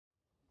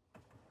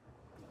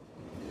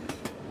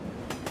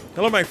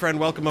Hello, my friend.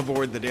 Welcome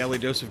aboard the Daily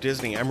Dose of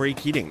Disney. I'm Ray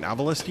Keating,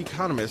 novelist,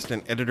 economist,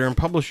 and editor and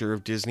publisher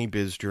of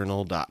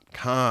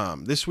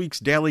DisneyBizJournal.com. This week's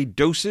Daily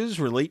Doses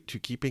relate to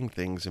keeping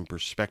things in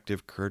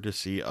perspective,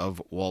 courtesy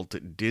of Walt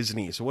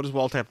Disney. So what does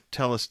Walt have to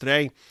tell us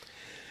today?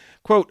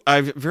 Quote,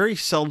 I've very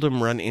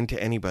seldom run into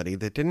anybody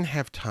that didn't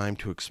have time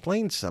to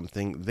explain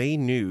something they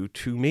knew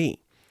to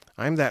me.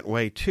 I'm that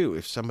way, too,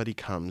 if somebody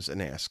comes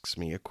and asks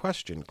me a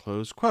question,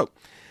 close quote.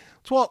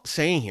 What's Walt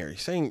saying here?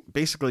 He's saying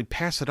basically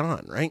pass it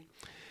on, right?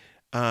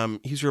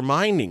 He's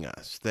reminding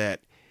us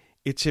that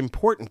it's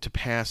important to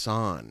pass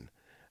on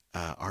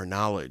our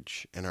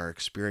knowledge and our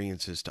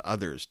experiences to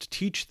others, to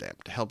teach them,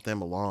 to help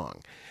them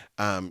along.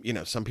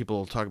 Some people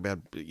will talk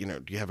about, do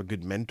you have a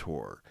good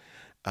mentor?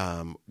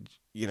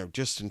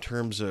 Just in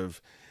terms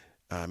of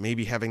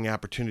maybe having the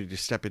opportunity to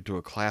step into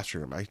a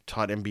classroom. I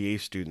taught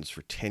MBA students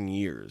for 10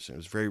 years. It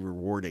was very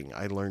rewarding.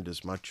 I learned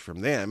as much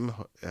from them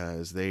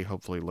as they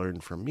hopefully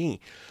learned from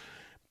me.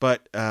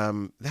 But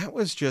that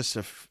was just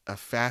a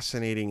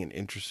fascinating and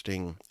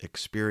interesting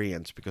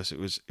experience because it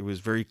was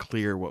very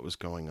clear what was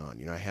going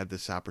on. I had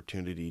this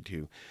opportunity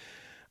to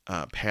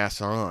pass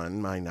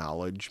on my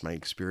knowledge, my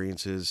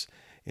experiences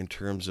in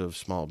terms of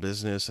small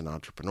business and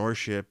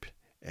entrepreneurship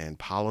and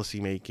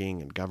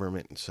policymaking and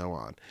government and so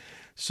on.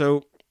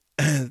 So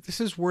this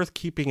is worth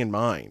keeping in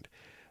mind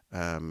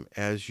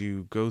as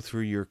you go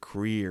through your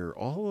career.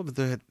 All of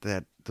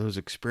those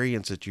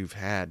experiences that you've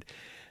had,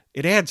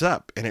 it adds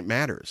up and it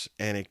matters,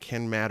 and it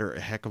can matter a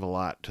heck of a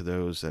lot to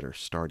those that are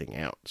starting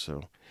out.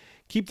 So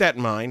keep that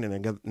in mind, and I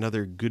got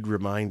another good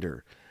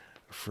reminder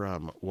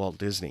from Walt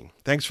Disney.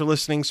 Thanks for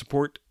listening.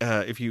 Support,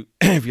 if you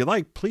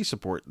like, please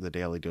support the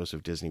Daily Dose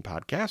of Disney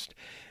podcast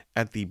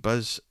at the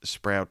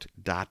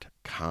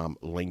buzzsprout.com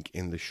link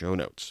in the show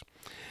notes.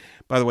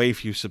 By the way,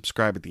 if you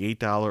subscribe at the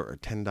 $8 or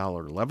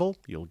 $10 level,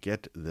 you'll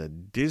get the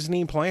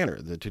Disney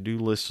Planner, the to-do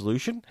list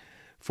solution,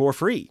 for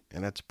free,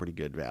 and that's pretty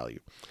good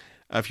value.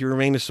 If you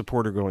remain a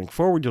supporter going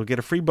forward, you'll get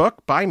a free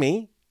book by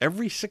me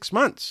every 6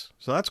 months.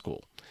 So that's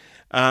cool.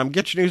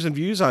 Get your news and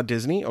views on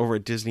Disney over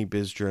at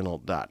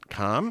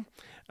DisneyBizJournal.com.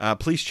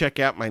 Please check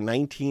out my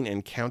 19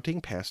 and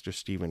Counting Pastor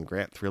Stephen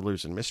Grant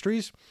Thrillers and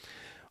Mysteries.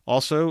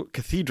 Also,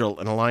 Cathedral,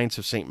 an Alliance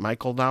of St.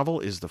 Michael novel,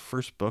 is the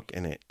first book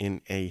in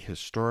a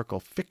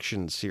historical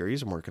fiction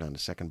series. I'm working on the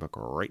second book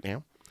right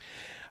now.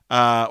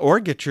 Or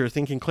get your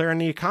Thinking Clear on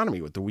the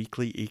Economy with the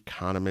Weekly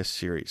Economist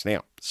series.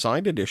 Now,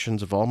 signed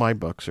editions of all my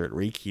books are at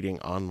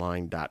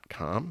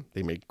raykeatingonline.com.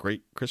 They make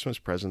great Christmas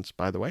presents,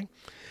 by the way.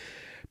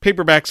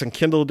 Paperbacks and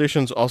Kindle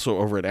editions also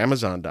over at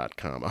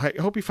amazon.com. I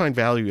hope you find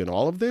value in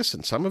all of this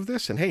and some of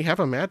this. And hey, have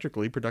a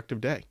magically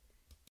productive day.